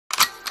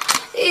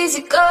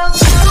easy go.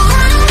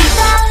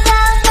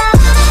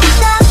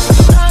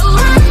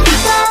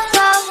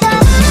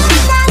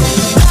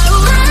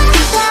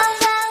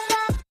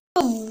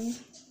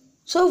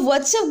 So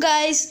what's up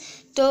guys,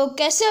 तो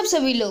कैसे आप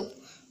सभी लोग।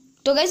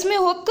 तो गाइस मैं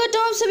होप करता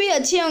हूँ आप सभी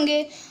अच्छे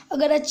होंगे।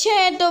 अगर अच्छे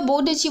हैं तो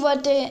बहुत अच्छी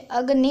बात है,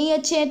 अगर नहीं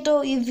अच्छे हैं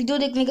तो ये वीडियो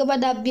देखने के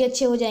बाद आप भी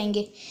अच्छे हो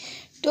जाएंगे।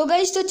 तो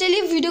गाइस तो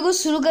चलिए वीडियो को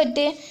शुरू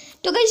करते हैं।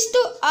 तो गाइस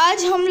तो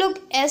आज हम लोग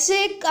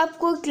ऐसे एक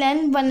आपको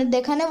क्लैन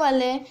दिखाने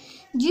वाले हैं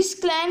जिस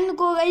क्लैन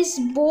को गाइस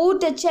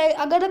बहुत अच्छा है।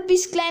 अगर आप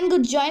इस क्लैन को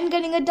ज्वाइन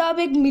करेंगे तो आप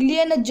 1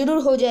 मिलियनर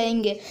जरूर हो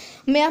जाएंगे,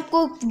 मैं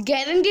आपको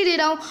गारंटी दे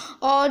रहा हूँ।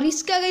 और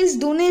इसका गाइस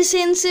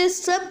डोनेशन से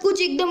सब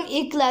कुछ एकदम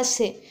ए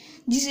क्लास है,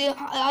 जिसे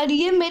और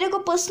ये मेरे को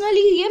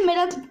पर्सनली ये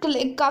मेरा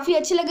काफ़ी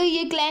अच्छा लगा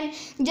ये क्लैन।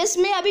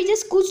 मैं अभी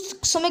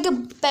कुछ समय के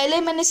पहले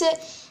मैंने से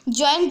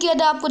ज्वाइन किया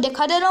था, आपको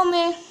दिखा दे रहा हूँ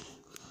मैं।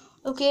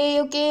 ओके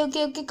ओके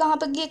ओके ओके कहाँ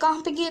पे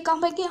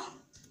किया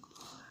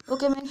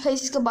ओके मैंने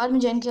इसके बाद में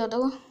ज्वाइन किया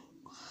था।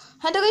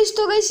 हाँ तो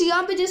गाइस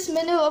यहाँ पे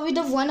मैंने अभी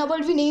तक 1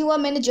 आवर भी नहीं हुआ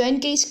मैंने ज्वाइन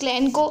किया इस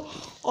क्लैन को।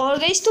 और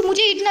गाइस तो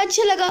मुझे इतना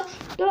अच्छा लगा।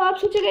 तो आप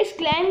सोचो गाइस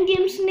क्लैन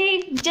गेम्स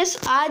ने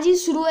आज ही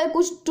शुरू है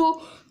कुछ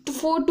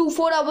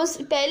 4 आवर्स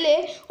पहले,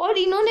 और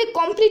इन्होंने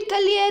कंप्लीट कर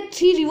लिया है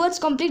 3 रिवॉर्ड्स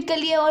कंप्लीट कर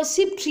लिया है और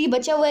सिर्फ 3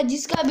 बचा हुआ है,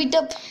 जिसका अभी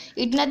तक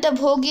इतना तब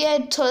हो गया है,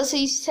 थोड़ा सा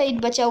इस साइड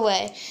बचा हुआ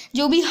है,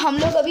 जो भी हम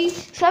लोग अभी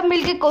सब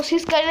मिलके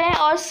कोशिश कर रहे हैं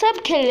और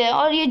सब खेल रहे हैं।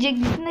 और ये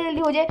जितना जल्दी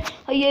हो जाए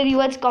और ये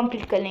रिवॉर्ड्स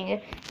कंप्लीट कर लेंगे।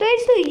 तो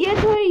ये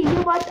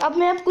बात। अब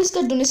मैं आपको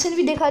इसका डोनेशन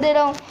भी दिखा दे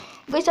रहा हूँ।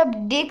 वैसे आप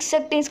देख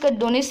सकते हैं इसका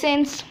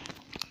डोनेशंस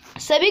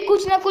सभी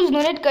कुछ ना कुछ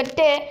डोनेट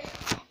करते हैं।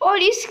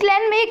 और इस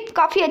क्लैन में एक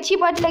काफ़ी अच्छी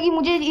बात लगी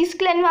मुझे, इस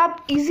क्लैन में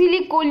आप इजीली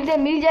गोल्ड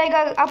मिल जाएगा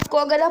आपको।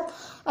 अगर आप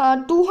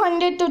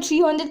 200 तो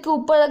 300 के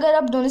ऊपर अगर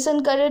आप डोनेशन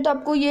कर रहे हो तो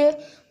आपको ये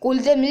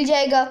गोल्ड मिल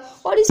जाएगा।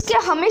 और इसके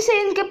हमेशा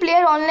इनके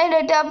प्लेयर ऑनलाइन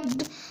रहते हैं। आप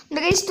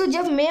गाइस तो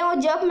जब मैं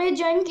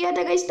ज्वाइन किया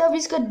था गाइस तब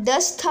इसका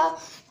 10 था,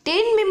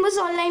 10 मेंबर्स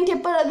ऑनलाइन थे,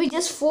 पर अभी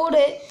जस्ट 4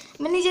 है।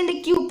 मैं नहीं जानती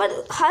क्यों,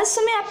 पर हर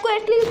समय आपको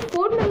एटलीस्ट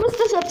 4 मेंबर्स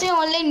तो सबसे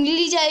ऑनलाइन मिल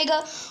ही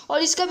जाएगा।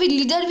 और इसका भी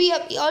लीडर भी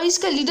और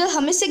इसका लीडर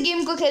हमेशा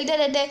गेम को खेलता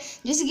रहता है,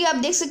 जैसे कि आप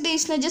देख सकते हैं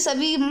इसने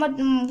अभी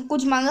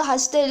कुछ मांगा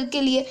हॉस्टल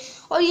के लिए।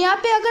 और यहाँ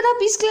पे अगर आप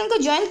इस क्लैन को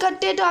ज्वाइन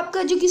करते हैं तो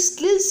आपका जो कि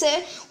स्किल्स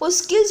है वो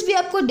स्किल्स भी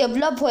आपको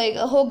डेवलप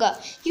होगा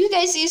क्योंकि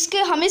गाइस इसके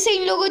हमेशा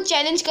इन लोगों को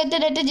चैलेंज करते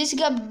रहते हैं, जैसे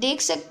कि आप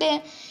देख सकते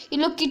हैं ये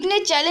लोग कितने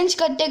चैलेंज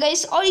करते हैं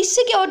गाइस। और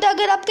इससे क्या होता है,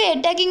 अगर आपका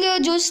अटैकिंग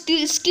जो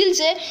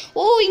स्किल्स है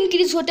वो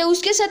इंक्रीज होता है,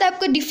 उसके साथ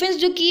आपका डिफेंस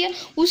जो की है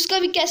उसका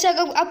भी कैसे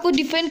आपको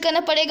डिफेंड करना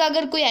पड़ेगा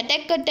अगर कोई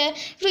अटैक करता है,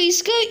 तो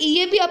इसका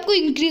ये भी आपको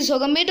इंक्रीज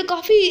होगा। मैं तो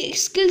काफ़ी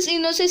स्किल्स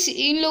इन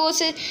लोगों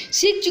से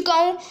सीख चुका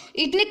हूँ।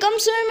 इतने कम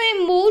समय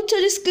में बहुत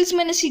सारे स्किल्स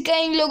मैंने सीखा है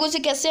इन लोगों से,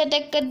 कैसे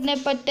अटैक करने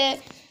पड़ते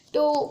हैं।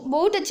 तो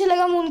बहुत अच्छा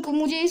लगा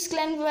मुझे इस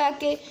क्लैन पे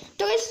आके।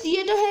 तो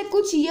ये तो है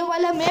कुछ ये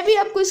वाला। मैं भी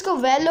आपको इसका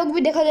वेलॉग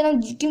भी दिखा दे रहा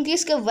हूँ, क्योंकि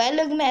इसका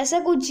वेलॉग में ऐसा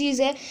कुछ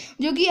चीज़ है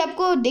जो कि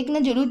आपको देखना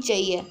जरूर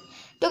चाहिए।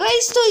 तो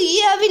गाइस तो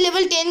ये अभी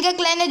लेवल 10 का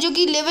क्लैन है, जो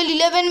कि लेवल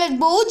 11 में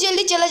बहुत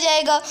जल्दी चला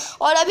जाएगा।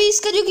 और अभी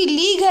इसका जो कि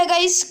लीग है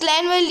गाइस,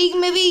 क्लैन वाली लीग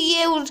में भी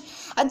ये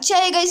अच्छा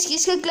है गाइस।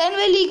 इसका क्लैन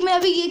वाली लीग में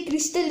अभी ये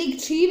क्रिस्टल लीग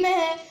 3 में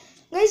है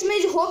गाइस। मैं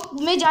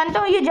जानता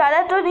हूँ ये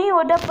ज़्यादा तो नहीं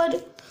होता, पर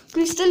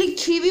क्रिस्टल लीग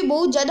 3 भी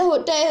बहुत ज़्यादा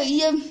होता है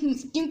ये,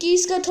 क्योंकि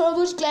इसका थोड़ा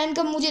बहुत क्लैन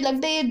का मुझे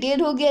लगता है ये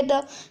डेड हो गया था,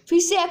 फिर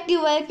से एक्टिव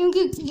हुआ है। क्योंकि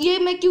ये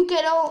मैं क्यों कह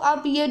रहा हूँ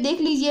आप ये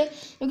देख लीजिए,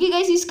 क्योंकि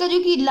गाइस इसका जो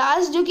कि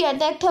लास्ट जो कि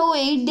अटैक था वो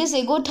 8 डेज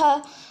एगो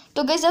था।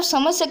 तो गाइस आप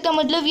समझ सकते हैं,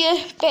 मतलब ये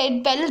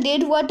पहले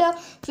डेड हुआ था,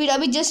 फिर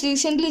अभी जस्ट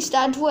रिसेंटली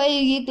स्टार्ट हुआ है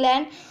ये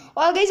क्लैन।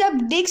 और गाइस आप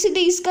देख सकते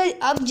हैं इसका,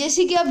 अब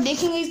जैसे कि आप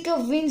देखेंगे इसका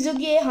विंस जो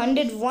कि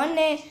 101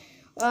 है।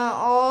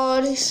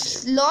 और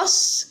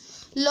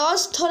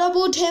लॉस थोड़ा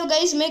बहुत है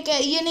गाइस, मैं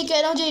ये नहीं कह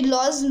रहा हूँ जो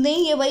लॉस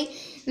नहीं है भाई,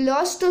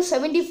 लॉस तो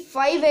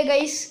 75 है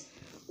गाइस,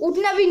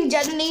 उतना भी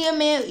ज़्यादा नहीं है।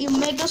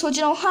 मैं तो सोच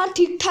रहा हूँ हाँ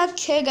ठीक ठाक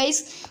है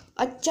गाइस,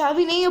 अच्छा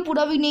भी नहीं है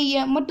पूरा भी नहीं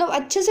है, मतलब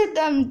अच्छे से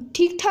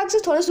ठीक ठाक से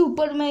थोड़ा सा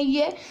ऊपर में ही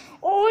है।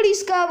 और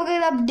इसका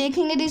अगर आप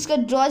देखेंगे तो इसका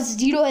ड्रॉस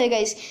 0 है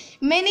गाइस।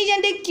 मैं नहीं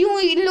जानते क्यों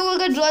इन लोगों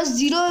का ड्रॉस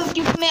 0 है,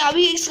 क्योंकि मैं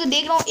अभी इसको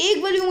देख रहा हूँ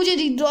एक बार भी मुझे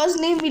ड्रॉस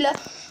नहीं मिला।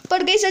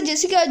 पर गाइस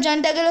जैसे कि आप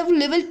जानते हैं, अगर आप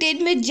लेवल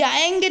 10 में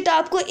जाएंगे तो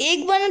आपको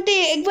एक बार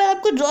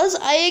आपको ड्रॉस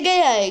आएगा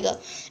ही आएगा,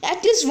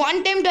 एटलीस्ट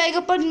 1 टाइम तो आएगा।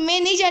 पर मैं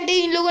नहीं जानती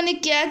इन लोगों ने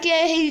क्या किया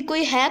है,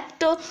 कोई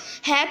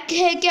हैक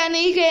है क्या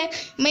नहीं है,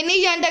 मैं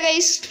नहीं जानता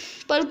गाइस,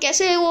 पर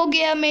कैसे हो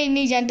गया मैं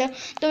नहीं जानता।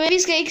 तो मैं भी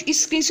इसका एक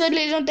स्क्रीनशॉट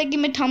ले रहा हूँ ताकि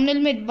मैं थंबनेल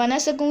में बना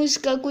सकूँ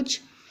इसका कुछ।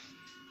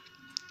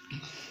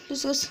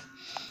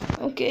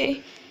 ओके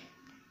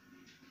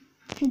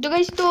तो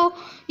गाइस तो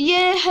ये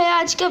है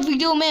आज का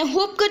वीडियो, मैं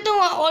होप करता हूँ।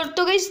 और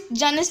तो गाइस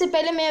जाने से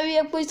पहले मैं अभी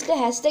आपको इसका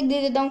हैशटैग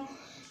दे देता हूँ,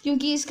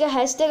 क्योंकि इसका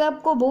हैशटैग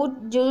आपको बहुत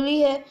ज़रूरी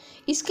है।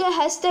 इसका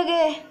हैशटैग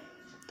है,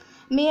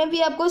 मैं अभी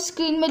आपको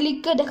स्क्रीन में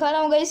लिख कर दिखा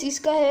रहा हूँ गाइस,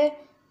 इसका है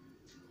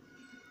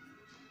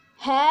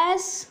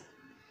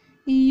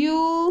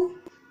 #U।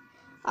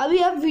 अभी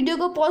आप वीडियो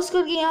को पॉज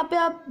करके यहाँ पे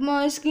आप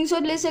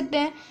स्क्रीनशॉट ले सकते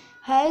हैं,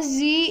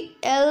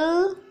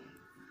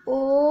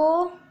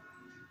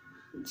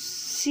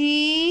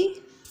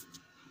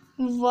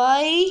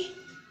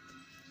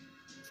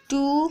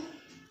 GLOCY2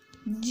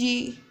 जी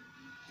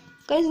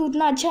गाइस,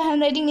 उतना अच्छा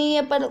हैंड राइटिंग नहीं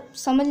है पर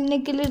समझने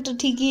के लिए तो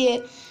ठीक ही है।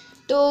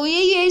 तो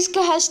यही है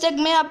इसका हैशटैग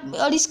में आप,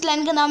 और इस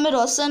क्लैन का नाम है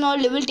रोशन और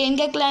लेवल 10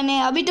 का क्लैन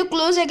है। अभी तो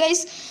क्लोज है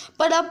गाइस,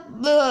 पर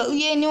आप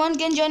ये एनीवन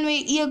कैन जॉइन में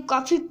ये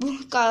काफ़ी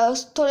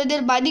थोड़ी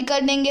देर बाद ही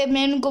कर देंगे।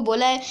 मैंने उनको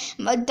बोला है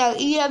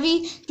ये अभी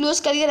क्लोज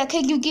करके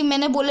रखें, क्योंकि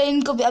मैंने बोला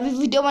इनको अभी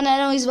वीडियो बना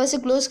रहा हूँ, इस वजह से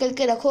क्लोज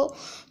करके रखो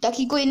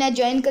ताकि कोई ना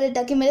ज्वाइन करे,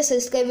 ताकि मेरे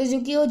सब्सक्राइबर जो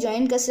कि वो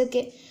ज्वाइन कर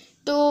सके।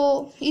 तो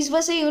इस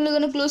वजह से उन लोगों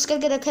ने क्लोज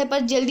करके रखा है, पर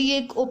जल्दी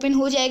ये ओपन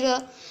हो जाएगा।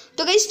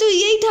 तो गाइस, तो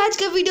यही था आज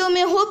का वीडियो।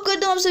 मैं होप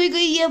करता हूँ आप सभी को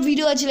ये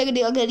वीडियो अच्छी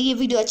लगे। अगर ये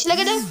वीडियो अच्छी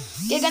लगे तो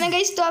क्या करना है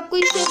गाइस, तो आपको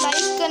इसे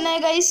लाइक करना है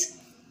गाइस।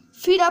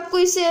 फिर आपको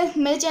इसे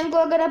मेरे चैनल को,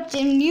 अगर आप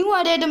न्यू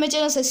आ रहे हैं तो मेरे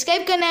चैनल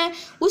सब्सक्राइब करना है।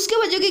 उसके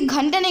बाद जो कि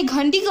घंटा नहीं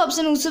घंटी का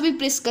ऑप्शन है उसे भी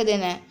प्रेस कर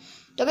देना है।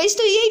 तो गाइस,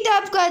 तो यही था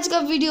आपका आज का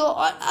वीडियो।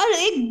 और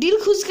एक दिल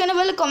खुश करने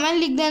वाला कमेंट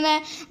लिख देना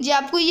है जो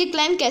आपको ये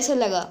क्लाइंट कैसा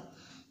लगा।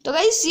 तो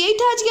गाइस, यही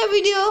था आज का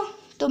वीडियो।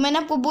 तो मैंने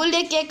आपको बोल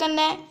दिया क्या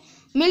करना है।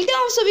 मिलते हैं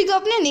आप सभी को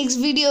अपने नेक्स्ट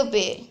वीडियो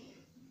पे।